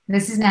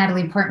This is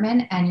Natalie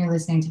Portman, and you're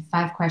listening to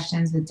Five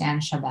Questions with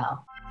Dan Chabel.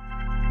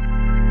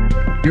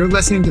 You're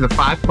listening to the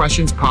Five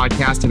Questions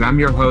podcast, and I'm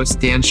your host,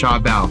 Dan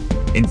Chabel.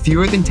 In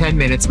fewer than 10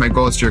 minutes, my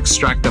goal is to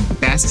extract the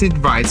best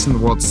advice from the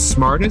world's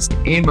smartest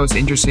and most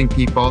interesting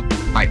people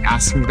by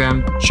asking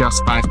them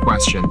just 5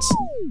 questions.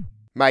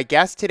 My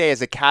guest today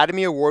is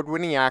Academy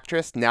Award-winning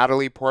actress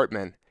Natalie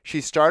Portman. She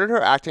started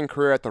her acting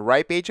career at the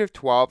ripe age of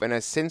 12 and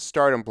has since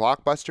starred in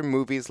blockbuster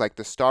movies like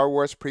the Star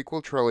Wars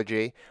prequel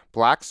trilogy,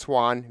 Black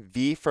Swan,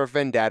 V for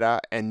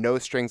Vendetta, and No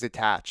Strings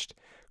Attached.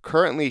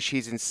 Currently,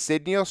 she's in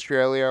Sydney,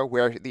 Australia,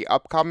 where the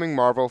upcoming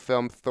Marvel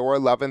film Thor: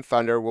 Love and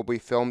Thunder will be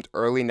filmed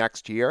early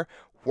next year,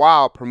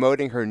 while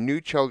promoting her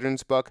new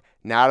children's book,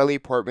 Natalie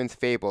Portman's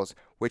Fables,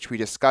 which we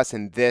discuss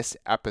in this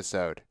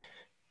episode.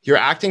 Your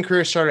acting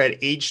career started at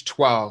age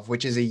 12,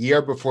 which is a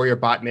year before your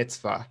bat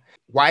mitzvah.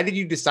 Why did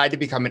you decide to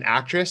become an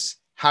actress?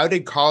 How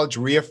did college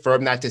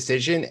reaffirm that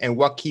decision, and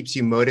what keeps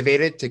you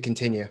motivated to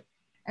continue?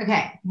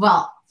 Okay,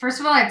 well,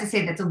 first of all, I have to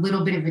say that's a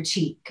little bit of a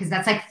cheat because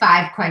that's like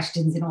 5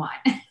 questions in one.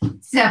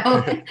 So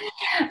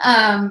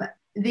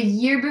the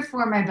year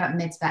before my bat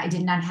mitzvah, I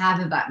did not have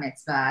a bat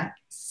mitzvah.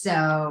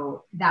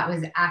 So that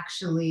was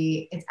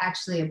it's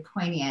actually a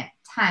poignant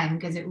time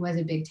because it was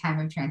a big time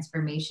of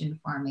transformation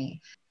for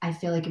me. I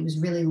feel like it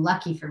was really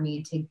lucky for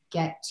me to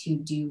get to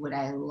do what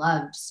I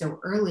loved so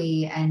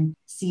early and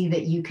see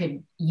that you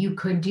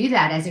could do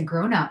that as a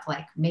grown-up,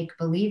 like make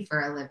believe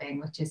for a living,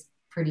 which is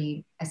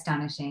pretty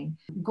astonishing.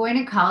 Going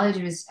to college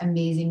was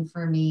amazing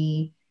for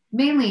me,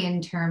 mainly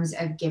in terms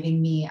of giving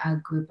me a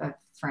group of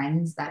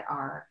friends that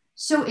are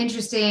so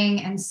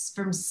interesting and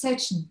from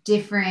such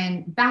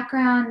different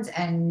backgrounds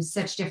and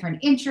such different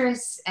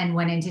interests and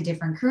went into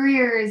different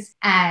careers.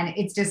 And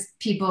it's just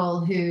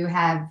people who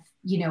have,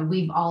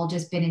 we've all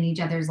just been in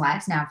each other's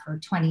lives now for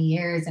 20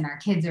 years and our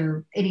kids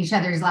are in each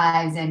other's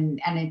lives.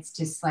 And it's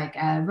just like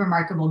a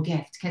remarkable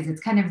gift because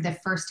it's kind of the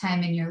first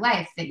time in your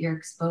life that you're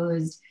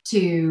exposed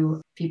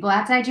to people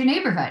outside your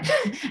neighborhood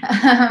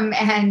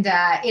and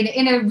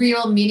in a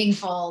real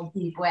meaningful,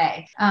 deep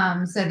way.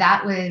 So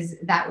that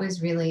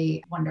was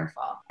really wonderful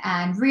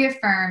and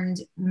reaffirmed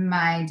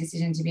my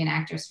decision to be an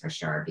actress for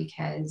sure,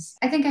 because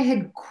I think I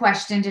had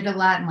questioned it a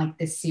lot and like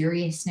the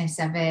seriousness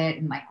of it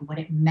and like what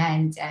it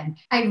meant. And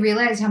I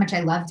realized how much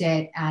I loved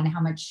it and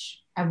how much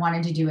I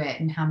wanted to do it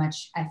and how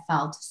much I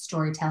felt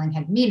storytelling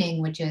had meaning,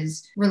 which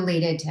is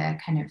related to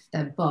kind of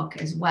the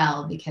book as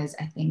well, because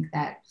I think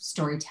that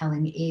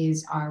storytelling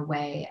is our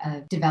way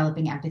of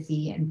developing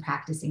empathy and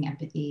practicing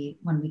empathy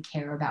when we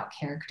care about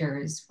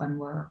characters, when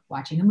we're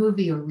watching a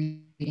movie or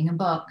reading a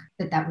book,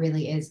 that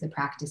really is the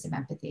practice of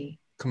empathy.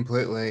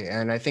 Completely.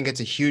 And I think it's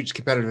a huge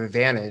competitive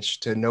advantage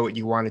to know what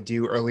you want to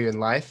do earlier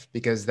in life,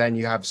 because then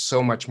you have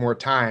so much more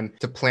time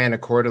to plan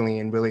accordingly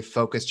and really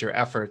focus your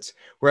efforts.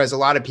 Whereas a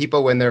lot of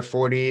people when they're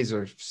 40s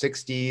or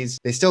 60s,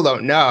 they still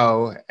don't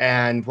know.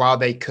 And while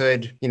they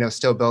could,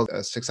 still build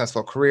a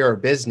successful career or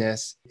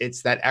business,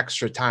 it's that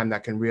extra time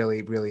that can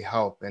really, really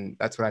help. And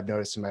that's what I've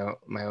noticed in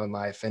my own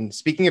life. And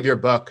speaking of your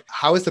book,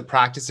 how has the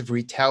practice of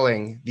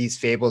retelling these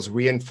fables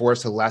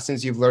reinforced the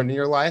lessons you've learned in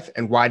your life?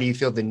 And why do you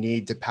feel the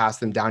need to pass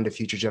them down to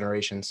future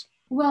generations?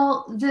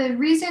 Well, the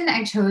reason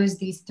I chose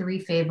these 3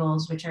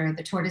 fables, which are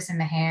The Tortoise and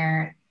the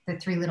Hare, The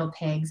Three Little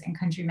Pigs, and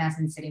Country Mouse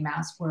and City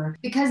Mouse, were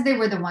because they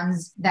were the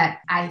ones that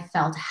I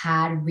felt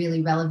had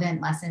really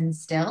relevant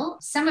lessons still.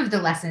 Some of the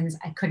lessons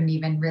I couldn't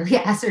even really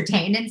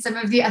ascertain in some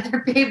of the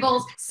other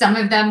fables. Some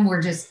of them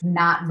were just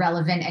not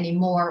relevant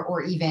anymore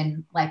or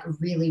even like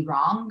really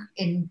wrong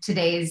in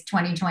today's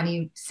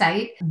 2020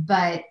 sight.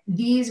 But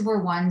these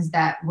were ones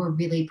that were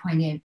really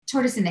poignant.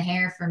 Tortoise and the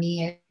Hare for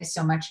me is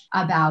so much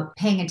about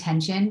paying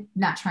attention,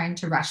 not trying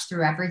to rush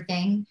through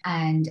everything.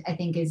 And I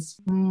think is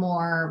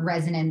more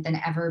resonant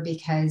than ever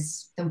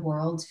because the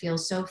world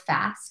feels so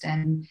fast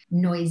and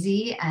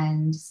noisy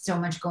and so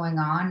much going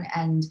on.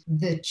 And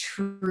the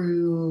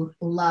true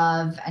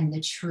love and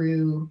the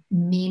true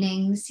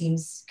meaning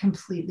seems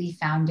completely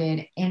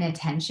founded in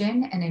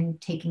attention and in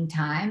taking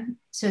time.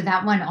 So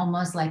that one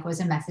almost like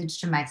was a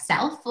message to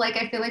myself. Like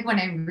I feel like when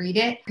I read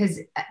it, because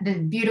the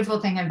beautiful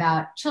thing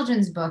about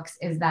children's books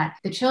is that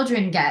the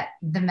children get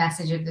the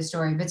message of the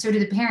story, but so do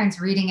the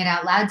parents reading it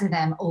out loud to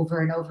them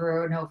over and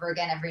over and over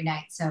again every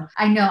night. So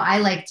I know I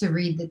like to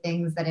read the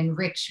things that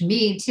enrich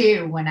me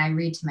too when I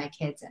read to my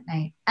kids at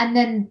night. And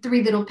then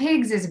Three Little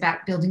Pigs is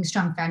about building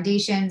strong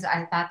foundations.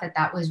 I thought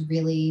that was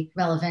really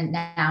relevant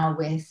now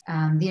with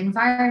the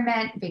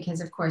environment,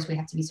 because of course we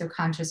have to be so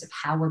conscious of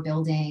how we're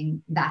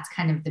building. That's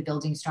kind of the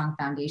building strong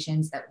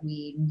foundations that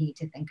we need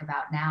to think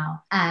about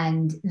now.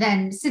 And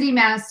then City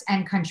Mouse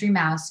and Country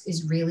Mouse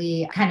is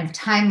really kind of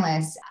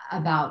timeless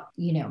about,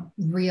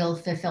 real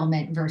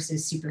fulfillment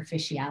versus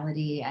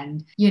superficiality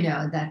and,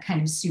 the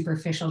kind of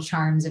superficial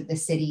charms of the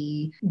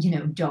city,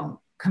 don't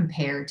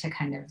compare to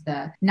kind of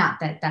not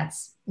that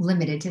that's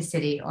limited to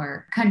city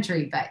or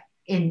country, but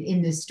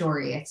in the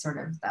story, it's sort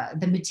of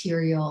the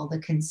material, the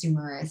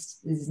consumerist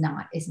is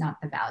not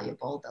the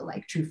valuable. The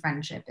like true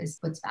friendship is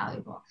what's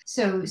valuable.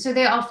 So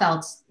they all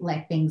felt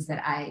like things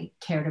that I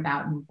cared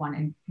about and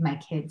wanted my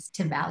kids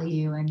to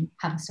value, and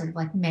have a sort of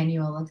like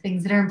manual of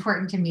things that are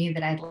important to me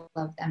that I'd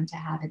love them to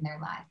have in their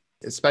life.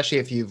 Especially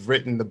if you've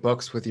written the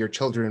books with your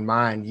children in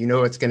mind, you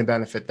know it's going to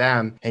benefit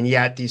them. And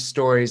yet these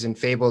stories and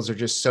fables are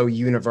just so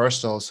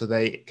universal, so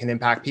they can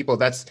impact people.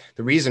 That's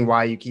the reason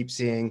why you keep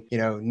seeing,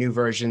 new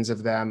versions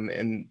of them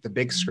in the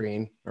big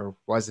screen, or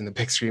was in the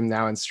big screen,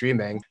 now in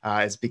streaming,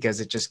 is because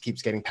it just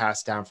keeps getting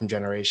passed down from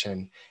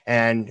generation.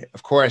 And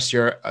of course,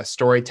 you're a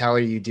storyteller.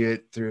 You do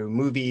it through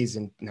movies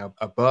and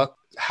a book.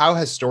 How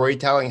has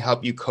storytelling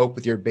helped you cope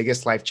with your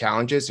biggest life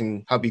challenges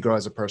and help you grow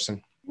as a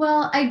person?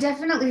 Well, I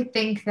definitely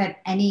think that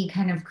any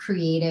kind of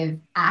creative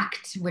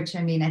act, which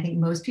I mean, I think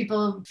most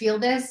people feel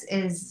this,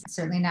 is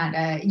certainly not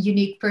a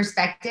unique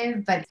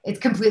perspective, but it's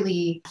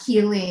completely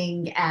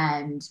healing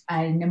and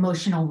an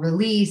emotional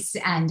release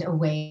and a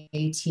way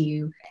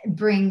to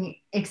bring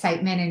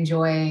excitement and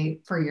joy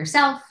for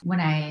yourself.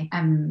 When I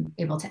am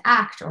able to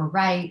act or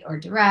write or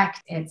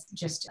direct, it's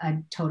just a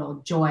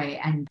total joy.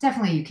 And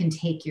definitely you can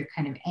take your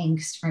kind of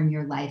angst from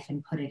your life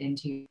and put it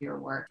into your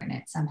work, and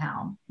it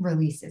somehow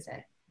releases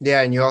it.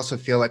 Yeah, and you also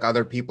feel like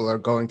other people are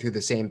going through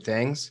the same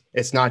things.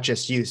 It's not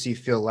just you, so you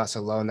feel less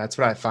alone. That's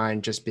what I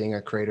find just being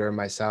a creator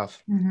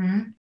myself.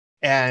 Mm-hmm.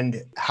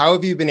 And how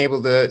have you been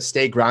able to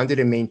stay grounded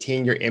and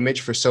maintain your image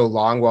for so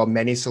long while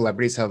many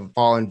celebrities have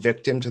fallen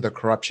victim to the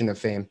corruption of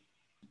fame?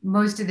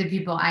 Most of the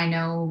people I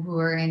know who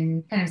are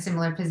in kind of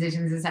similar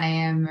positions as I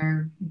am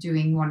are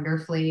doing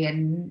wonderfully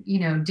and,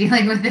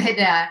 dealing with it.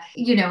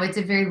 It's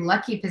a very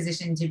lucky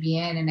position to be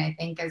in. And I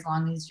think as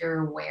long as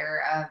you're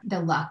aware of the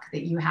luck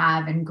that you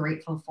have and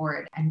grateful for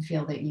it, and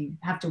feel that you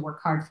have to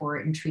work hard for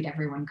it and treat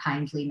everyone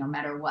kindly no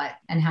matter what,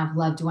 and have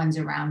loved ones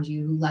around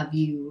you who love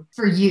you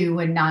for you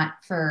and not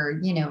for,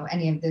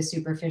 any of the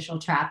superficial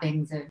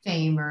trappings of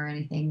fame or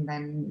anything,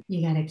 then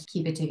you got to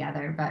keep it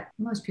together. But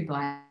most people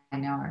I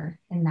know are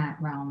in that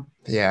realm.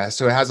 Yeah.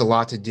 So it has a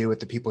lot to do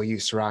with the people you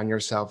surround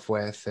yourself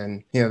with.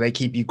 And, they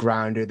keep you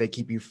grounded, they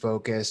keep you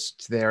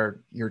focused, they're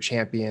your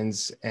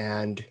champions.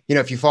 And,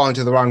 if you fall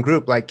into the wrong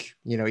group, like,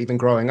 even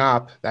growing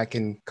up, that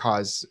can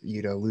cause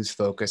you to lose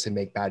focus and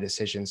make bad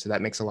decisions. So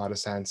that makes a lot of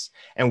sense.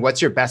 And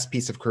what's your best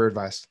piece of career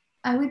advice?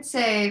 I would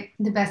say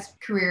the best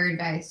career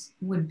advice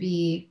would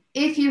be,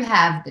 if you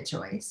have the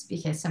choice,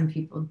 because some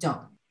people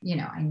don't.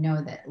 I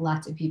know that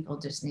lots of people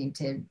just need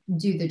to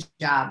do the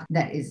job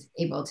that is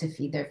able to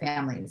feed their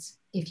families.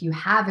 If you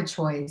have a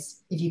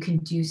choice, if you can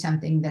do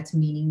something that's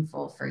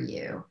meaningful for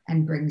you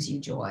and brings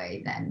you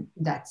joy, then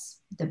that's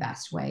the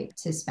best way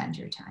to spend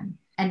your time.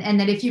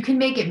 And that if you can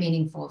make it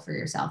meaningful for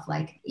yourself,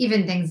 like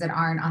even things that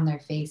aren't on their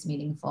face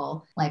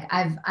meaningful, like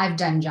I've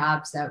done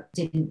jobs that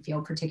didn't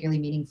feel particularly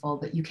meaningful,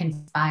 but you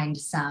can find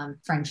some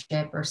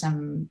friendship or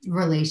some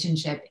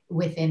relationship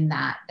within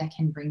that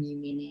can bring you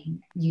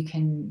meaning. You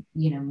can,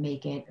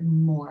 make it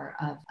more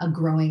of a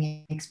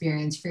growing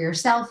experience for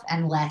yourself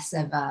and less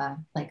of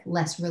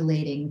less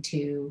relating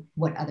to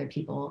what other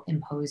people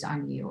impose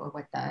on you or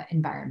what the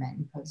environment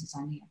imposes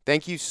on you.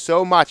 Thank you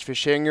so much for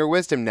sharing your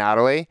wisdom,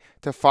 Natalie.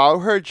 To follow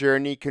her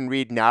journey, you can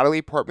read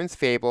Natalie Portman's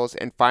fables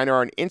and find her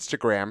on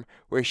Instagram,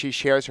 where she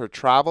shares her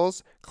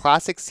travels,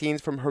 classic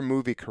scenes from her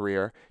movie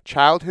career,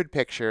 childhood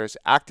pictures,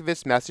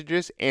 activist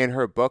messages, and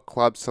her book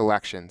club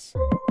selections.